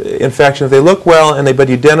the infection, if they look well but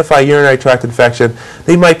you identify urinary tract infection,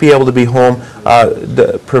 they might be able to be home,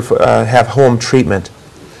 have home treatment.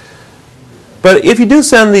 But if you do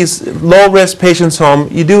send these low-risk patients home,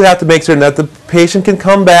 you do have to make certain that the patient can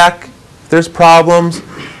come back if there's problems,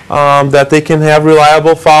 that they can have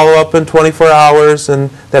reliable follow-up in 24 hours, and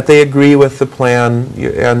that they agree with the plan,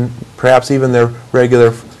 and perhaps even their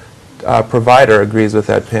regular provider agrees with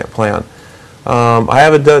that plan. I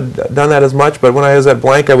haven't done that as much, but when I was at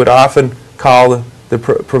Blank, I would often call the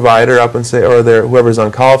provider up and say, or whoever's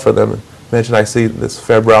on call for them, and mention I see this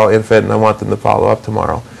febrile infant and I want them to follow up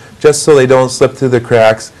tomorrow, just so they don't slip through the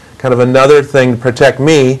cracks. Kind of another thing to protect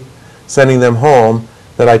me, sending them home,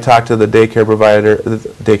 that I talk to the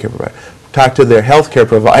talk to their healthcare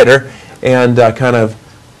provider, and kind of,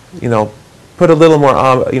 put a little more,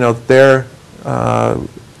 their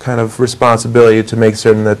kind of responsibility to make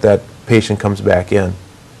certain that that patient comes back in.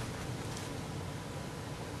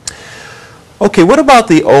 Okay, what about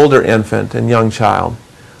the older infant and young child?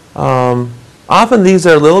 Often these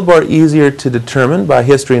are a little more easier to determine by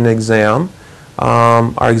history and exam.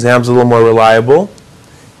 Our exam's a little more reliable.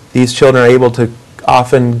 These children are able to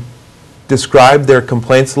often describe their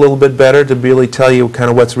complaints a little bit better to really tell you kind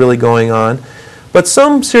of what's really going on. But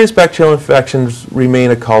some serious bacterial infections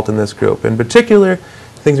remain occult in this group. In particular,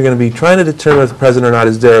 things are going to be trying to determine if it's present or not.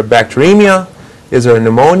 Is there a bacteremia? Is there a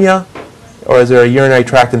pneumonia? Or is there a urinary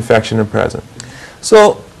tract infection present?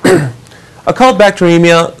 So, occult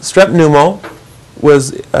bacteremia, strep pneumo,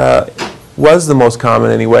 was the most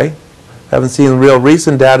common anyway. Haven't seen real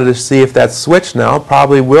recent data to see if that's switched now.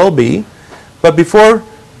 Probably will be. But before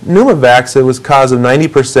Pneumovax, it was cause of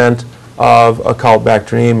 90% of occult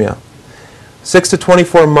bacteremia. 6 to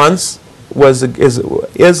 24 months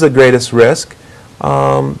is the greatest risk.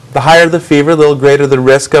 The higher the fever, the little greater the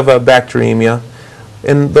risk of a bacteremia.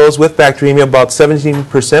 In those with bacteremia, about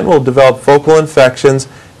 17% will develop focal infections,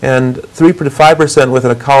 and 3 to 5% with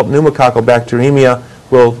an occult pneumococcal bacteremia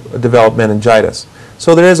will develop meningitis.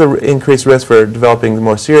 So there is an increased risk for developing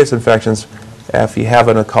more serious infections if you have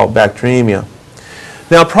an occult bacteremia.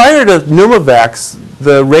 Now, prior to Pneumovax,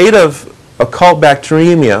 the rate of occult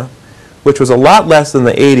bacteremia, which was a lot less than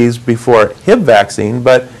the 80s before Hib vaccine,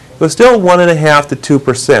 but it was still 1.5 to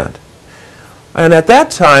 2%. And at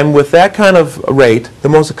that time, with that kind of rate, the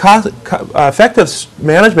most effective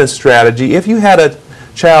management strategy, if you had a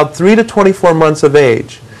child 3 to 24 months of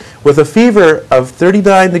age with a fever of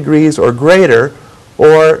 39 degrees or greater,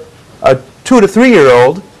 or a 2 to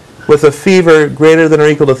 3-year-old with a fever greater than or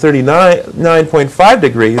equal to 39.5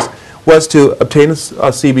 degrees, was to obtain a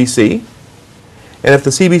CBC. And if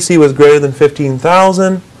the CBC was greater than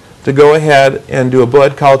 15,000, to go ahead and do a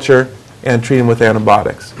blood culture and treat them with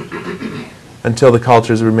antibiotics until the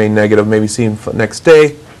cultures remain negative. Maybe see them next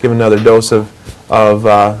day, give another dose of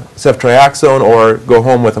ceftriaxone, or go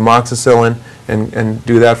home with amoxicillin and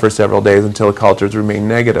do that for several days until the cultures remain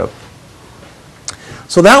negative.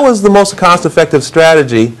 So that was the most cost-effective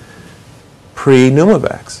strategy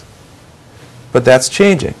pre-Pneumovax. But that's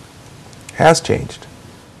changing. Has changed.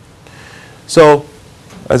 So,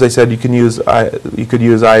 as I said, you could use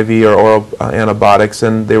IV or oral antibiotics,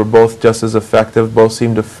 and they were both just as effective. Both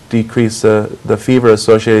seemed to decrease the fever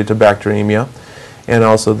associated to bacteremia, and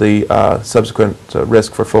also the subsequent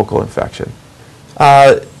risk for focal infection.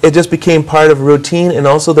 It just became part of routine, and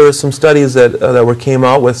also there were some studies that came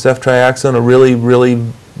out with ceftriaxone, a really, really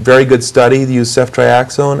very good study to use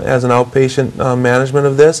ceftriaxone as an outpatient management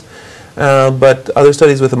of this. But other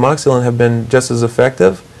studies with amoxicillin have been just as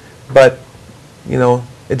effective. But, you know,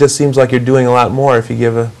 it just seems like you're doing a lot more if you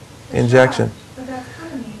give an injection. But that's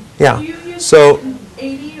kind of neat. Yeah. Do you use So,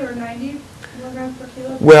 80 or 90 milligrams per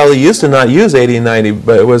kilo? well, they used to not use 80 and 90,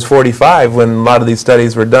 but it was 45 when a lot of these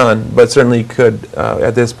studies were done. But certainly you could,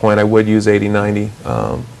 at this point, I would use 80, 90.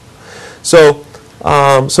 So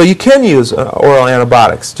you can use oral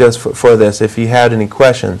antibiotics just for this if you had any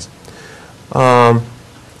questions. The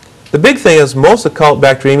big thing is most occult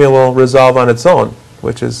bacteremia will resolve on its own,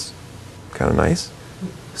 which is kind of nice.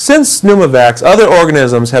 Since Pneumovax, other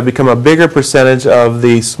organisms have become a bigger percentage of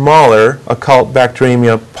the smaller occult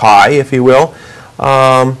bacteremia pie, if you will.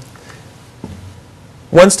 One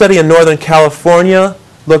study in Northern California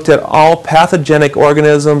looked at all pathogenic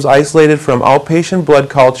organisms isolated from outpatient blood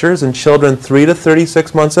cultures in children 3 to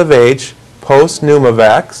 36 months of age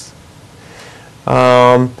post-Pneumovax.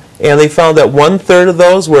 And they found that 1/3 of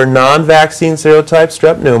those were non-vaccine serotype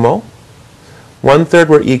strep pneumo, 1/3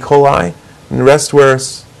 were E. coli, and the rest were a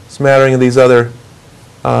smattering of these other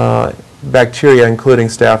bacteria, including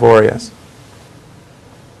Staph aureus.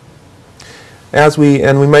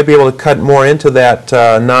 And we might be able to cut more into that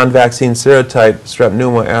non-vaccine serotype strep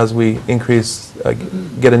pneumo as we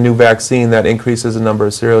get a new vaccine that increases the number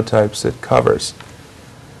of serotypes it covers.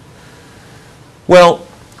 Well,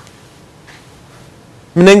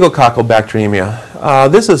 meningococcal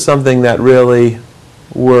bacteremia. This is something that really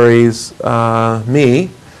worries me.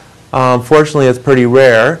 Fortunately, it's pretty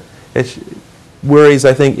rare. It worries,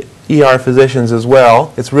 I think, ER physicians as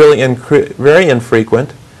well. It's really very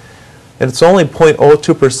infrequent. And it's only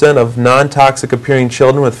 0.02% of non-toxic appearing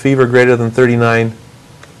children with fever greater than 39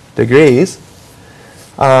 degrees.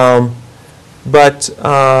 Most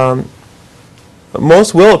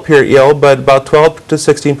will appear ill, but about 12 to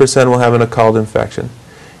 16% will have an occult infection.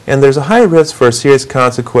 And there's a high risk for serious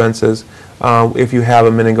consequences if you have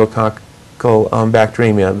a meningococcal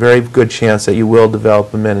bacteremia. A very good chance that you will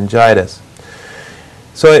develop a meningitis.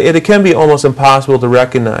 So it can be almost impossible to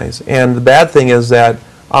recognize. And the bad thing is that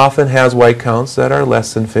often has white counts that are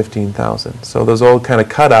less than 15,000. So those old kind of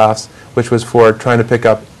cutoffs, which was for trying to pick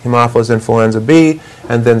up Haemophilus influenza B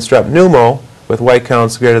and then strep pneumo with white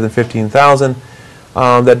counts greater than 15,000,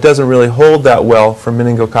 that doesn't really hold that well for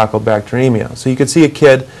meningococcal bacteremia. So you could see a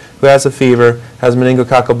kid who has a fever, has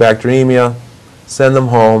meningococcal bacteremia, send them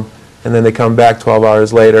home, and then they come back 12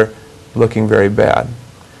 hours later looking very bad.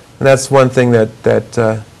 And that's one thing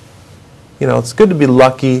that you know, it's good to be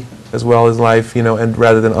lucky as well as life, you know, and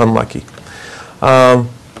rather than unlucky.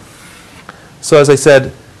 So as I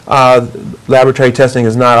said, laboratory testing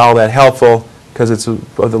is not all that helpful because it's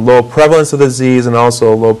of the low prevalence of the disease and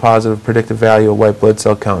also a low positive predictive value of white blood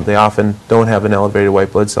cell count. They often don't have an elevated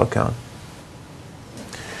white blood cell count.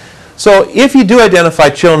 So if you do identify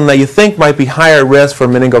children that you think might be higher risk for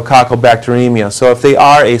meningococcal bacteremia, so if they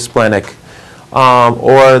are asplenic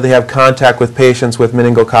or they have contact with patients with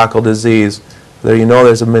meningococcal disease, there you know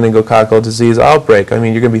there's a meningococcal disease outbreak. I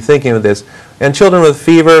mean, you're going to be thinking of this. And children with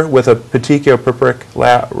fever with a petechial purpuric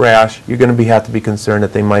rash, you're going to have to be concerned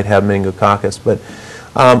that they might have meningococcus. But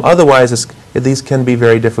otherwise, these can be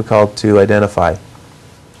very difficult to identify.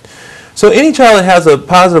 So any child that has a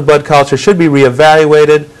positive blood culture should be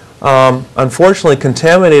reevaluated. Unfortunately,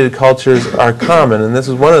 contaminated cultures are common, and this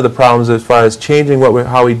is one of the problems as far as changing what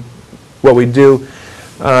we do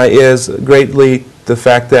is greatly the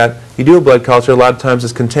fact that you do a blood culture, a lot of times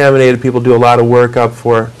it's contaminated. People do a lot of workup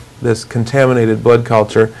for this contaminated blood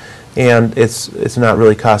culture, and it's not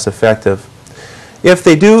really cost effective. If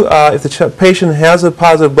they do, if the patient has a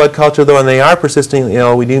positive blood culture though, and they are persistently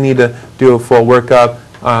ill, we do need to do a full workup,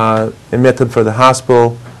 admit them to the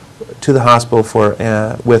hospital for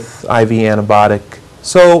with IV antibiotic.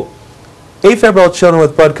 So, afebrile children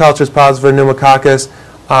with blood cultures positive for pneumococcus.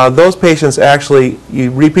 Those patients actually,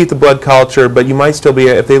 you repeat the blood culture, but you might still be,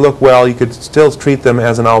 if they look well, you could still treat them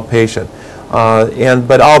as an outpatient.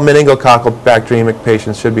 But all meningococcal bacteremic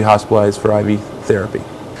patients should be hospitalized for IV therapy.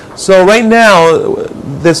 So right now,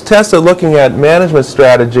 this test of looking at management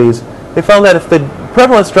strategies, they found that if the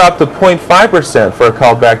prevalence dropped to 0.5% for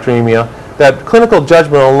occult bacteremia, that clinical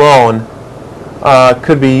judgment alone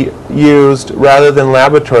could be used rather than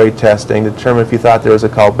laboratory testing to determine if you thought there was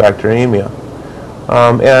occult bacteremia.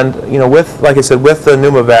 And you know, like I said, with the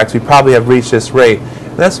Pneumovax, we probably have reached this rate.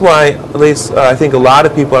 And that's why, at least I think a lot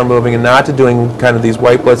of people are moving and not to doing kind of these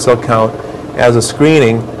white blood cell count as a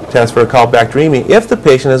screening test for occult bacteremia if the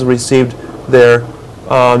patient has received their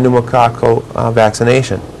pneumococcal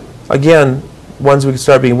vaccination. Again, ones we can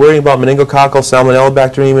start being worried about, meningococcal, salmonella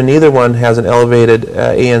bacteremia, neither one has an elevated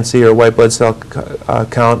ANC or white blood cell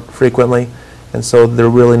count frequently, and so they're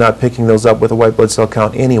really not picking those up with a white blood cell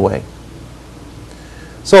count anyway.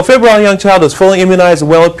 So a febrile young child is fully immunized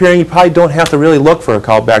and well-appearing, you probably don't have to really look for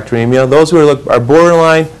occult bacteremia. Those who are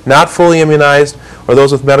borderline, not fully immunized, or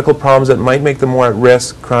those with medical problems that might make them more at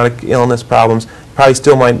risk, chronic illness problems, probably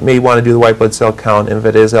still may want to do the white blood cell count, and if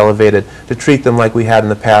it is elevated, to treat them like we had in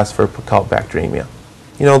the past for occult bacteremia.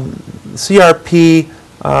 You know, CRP,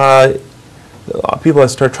 people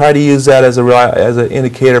try to use that as an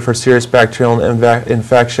indicator for serious bacterial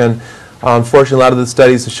infection. Unfortunately, a lot of the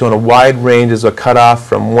studies have shown a wide range as a cutoff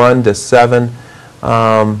from 1 to 7.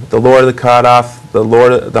 The lower the cutoff,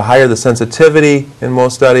 the higher the sensitivity in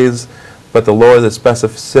most studies, but the lower the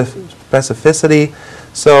specificity.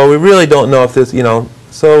 So we really don't know if this, you know,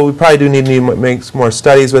 so we probably do need to make more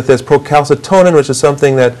studies with this. Procalcitonin, which is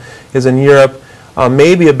something that is in Europe,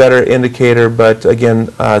 may be a better indicator, but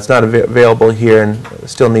again, it's not available here and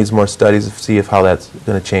still needs more studies to see how that's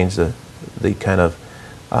going to change the kind of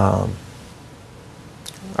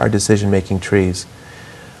our decision-making trees.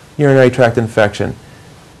 Urinary tract infection.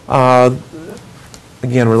 Again,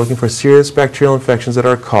 we're looking for serious bacterial infections that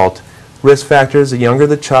are occult. Risk factors: the younger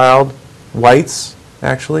the child, whites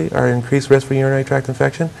actually are increased risk for urinary tract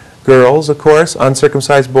infection. Girls, of course,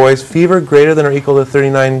 uncircumcised boys, fever greater than or equal to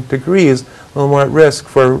 39 degrees, a little more at risk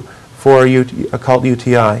for occult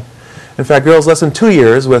UTI. In fact, girls less than 2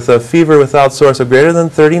 years with a fever without source of greater than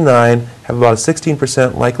 39 have about a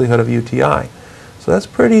 16% likelihood of UTI. So that's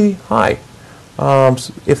pretty high.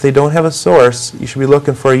 If they don't have a source, you should be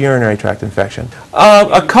looking for a urinary tract infection.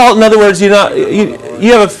 Occult, in other words, you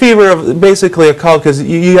have a fever of basically occult because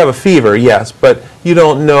you have a fever, yes, but you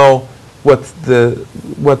don't know what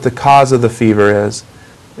the cause of the fever is,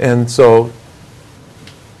 and so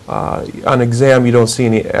on exam you don't see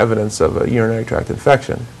any evidence of a urinary tract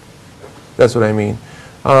infection. That's what I mean.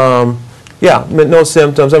 Yeah, no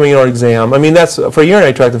symptoms. I mean, on exam. I mean, that's for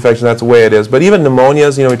urinary tract infection. That's the way it is. But even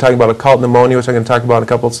pneumonias, you know, we're talking about occult pneumonia, which I can talk about in a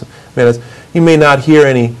couple of minutes. You may not hear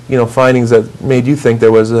any, you know, findings that made you think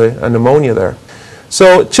there was a pneumonia there.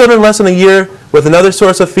 So, children less than a year with another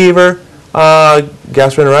source of fever,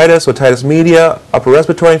 gastroenteritis, otitis media, upper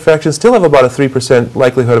respiratory infection, still have about a 3%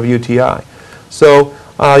 likelihood of UTI. So,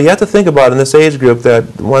 you have to think about in this age group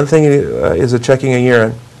that one thing is checking a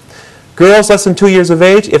urine. Girls less than 2 years of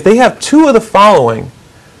age, if they have 2 of the following,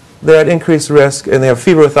 they're at increased risk and they have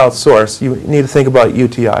fever without source, you need to think about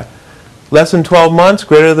UTI. less than 12 months,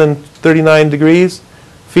 greater than 39 degrees,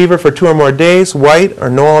 fever for 2 or more days, white, or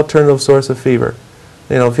no alternative source of fever.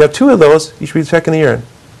 You know, if you have 2 of those, you should be checking the urine.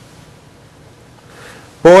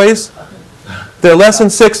 Boys, they're less than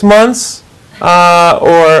 6 months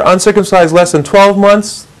or uncircumcised less than 12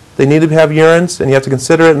 months, they need to have urines, and you have to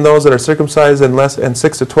consider it in those that are circumcised and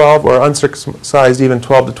 6 to 12 or uncircumcised even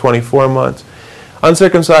 12 to 24 months.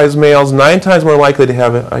 Uncircumcised males 9 times more likely to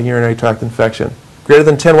have a urinary tract infection. Greater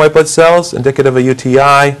than 10 white blood cells, indicative of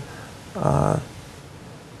UTI. A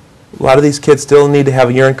lot of these kids still need to have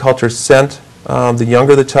a urine culture sent. The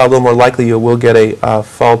younger the child, the more likely you will get a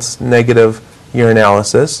false negative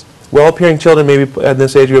urinalysis. Well-appearing children, maybe at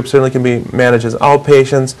this age group, certainly can be managed as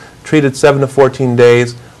outpatients, treated 7 to 14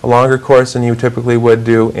 days, a longer course than you typically would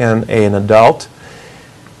do in an adult.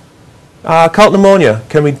 Occult pneumonia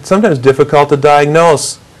can be sometimes difficult to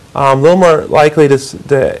diagnose. A little more likely to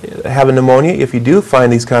have a pneumonia if you do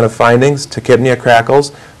find these kind of findings, tachypnea,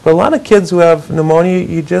 crackles. But a lot of kids who have pneumonia,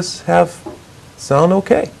 you just sound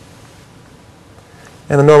okay.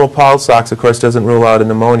 And the normal pulse ox, of course, doesn't rule out a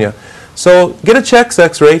pneumonia. So get a chest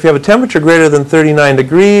X-ray. If you have a temperature greater than 39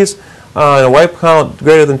 degrees, and a white count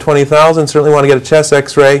greater than 20,000, certainly want to get a chest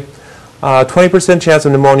X-ray. 20% chance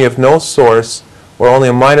of pneumonia if no source or only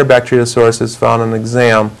a minor bacterial source is found on an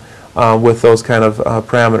exam with those kind of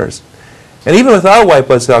parameters. And even without a white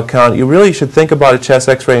blood cell count, you really should think about a chest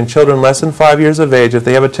X-ray in children less than 5 years of age if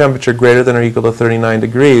they have a temperature greater than or equal to 39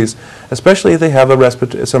 degrees, especially if they have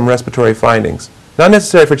some respiratory findings. Not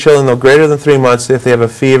necessary for children, though, greater than 3 months if they have a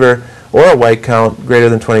fever or a white count greater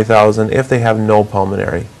than 20,000 if they have no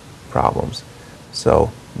pulmonary problems.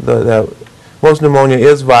 So most pneumonia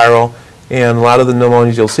is viral, and a lot of the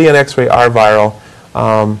pneumonias you'll see in X-ray are viral,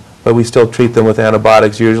 but we still treat them with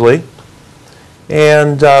antibiotics usually.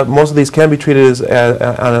 And most of these can be treated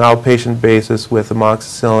on an outpatient basis with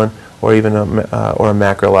amoxicillin or even a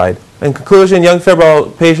macrolide. In conclusion, young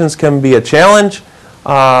febrile patients can be a challenge.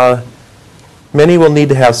 Many will need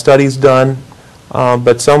to have studies done,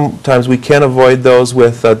 but sometimes we can avoid those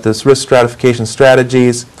with this risk stratification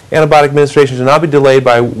strategies. Antibiotic administration should not be delayed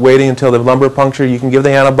by waiting until the lumbar puncture. You can give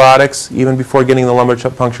the antibiotics even before getting the lumbar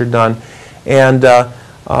puncture done, and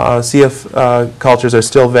see if cultures are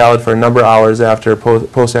still valid for a number of hours after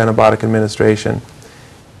post-antibiotic administration.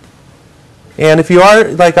 And if you are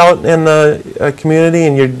like out in the community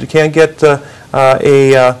and you can't get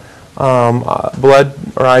blood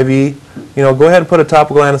or IV, you know, go ahead and put a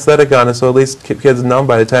topical anesthetic on it so at least keep kids numb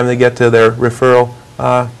by the time they get to their referral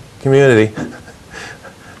community.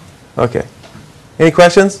 Okay. Any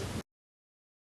questions?